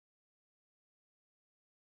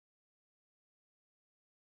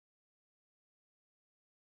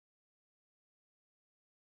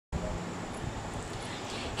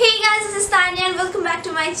guys, this is Tani and welcome back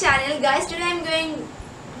to my channel. Guys, today I'm going.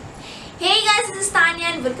 Hey guys, this is Tani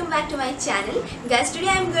and welcome back to my channel. Guys, today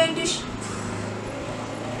I'm going to.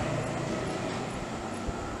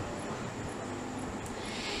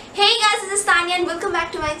 Hey guys, this is Tanya and welcome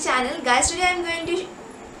back to my channel. Guys, today I'm going to.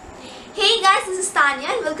 Hey guys, this is Tanya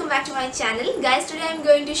and welcome back to my channel. Guys, today I'm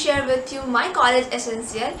going to share with you my college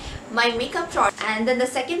essential, my makeup product, and then the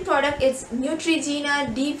second product is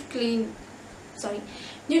Neutrogena Deep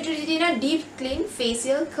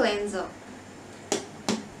Facial Cleanser.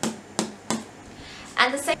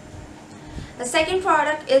 And the second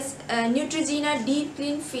product is Neutrogena Deep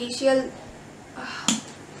Clean Facial.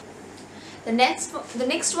 The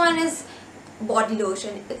next one is body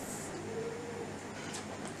lotion.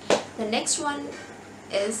 The next one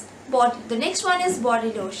is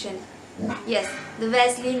body lotion. Yes, the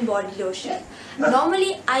Vaseline body lotion.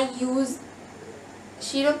 Normally I use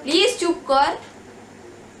Shiro, please chup kar.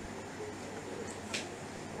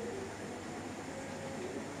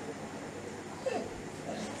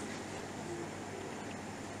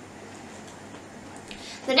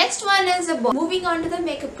 The next one is moving on to the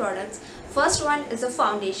makeup products. First one is a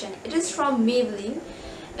foundation. It is from Maybelline.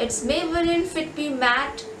 It's Maybelline Fit Me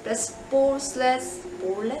Matte plus poreless.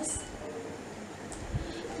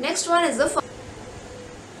 Next one is the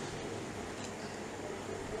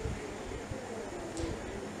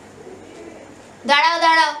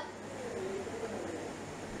Dada.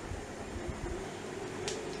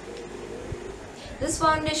 This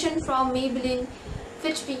foundation from Maybelline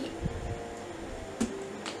Fit Me.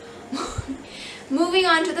 Moving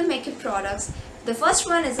on to the makeup products. The first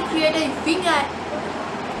one is create a wing eye.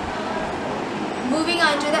 Moving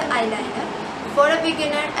on to the eyeliner. For a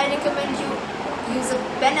beginner, I recommend you use a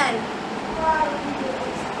pen eyeliner.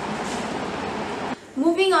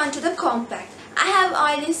 Moving on to the compact. I have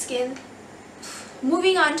oily skin.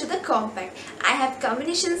 Moving on to the compact. I have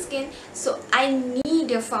combination skin, so I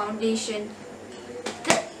need a foundation.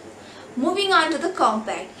 Moving on to the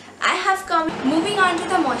compact. Moving on to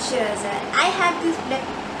the moisturizer.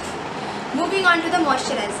 Moving on to the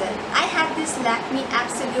moisturizer. I have this Lakme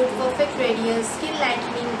Absolute Perfect Radiance Skin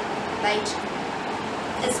Lightening Light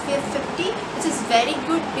SPF 50, which is very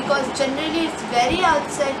good because generally it's very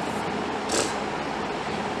outside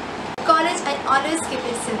college. I always keep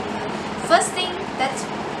it simple. First thing, that's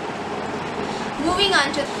moving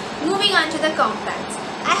on to the compacts.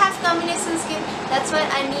 I have combination skin, that's why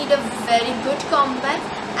I need a very good compact.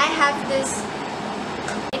 I have this,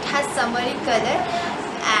 it has summery color,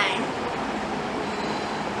 and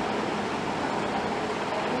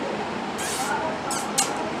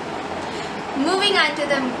moving on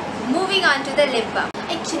to the lip balm.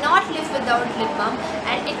 I cannot live without lip balm,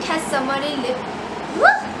 and it has summery lip.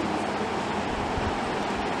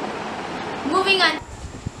 Moving on.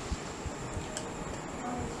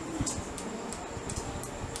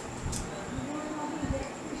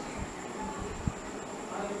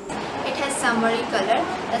 Summery color,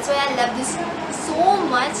 that's why I love this so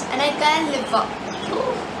much, and I can't live up.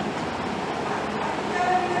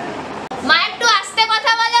 Ma ekটু আস্তে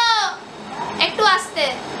কথা বলো, একটু আস্তে।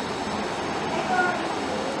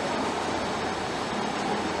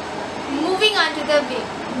 Moving on to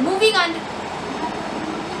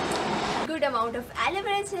good amount of aloe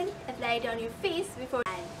vera gel, apply it on your face before.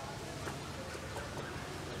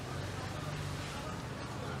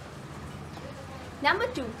 Number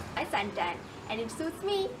 2, I suntan, and it suits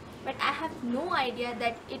me, but I have no idea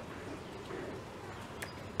that it.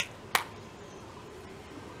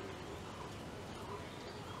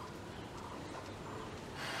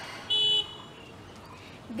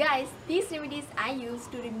 Guys, these remedies I use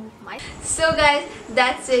to remove my. So guys,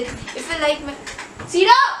 that's it. If you like my. Sit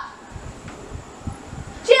up!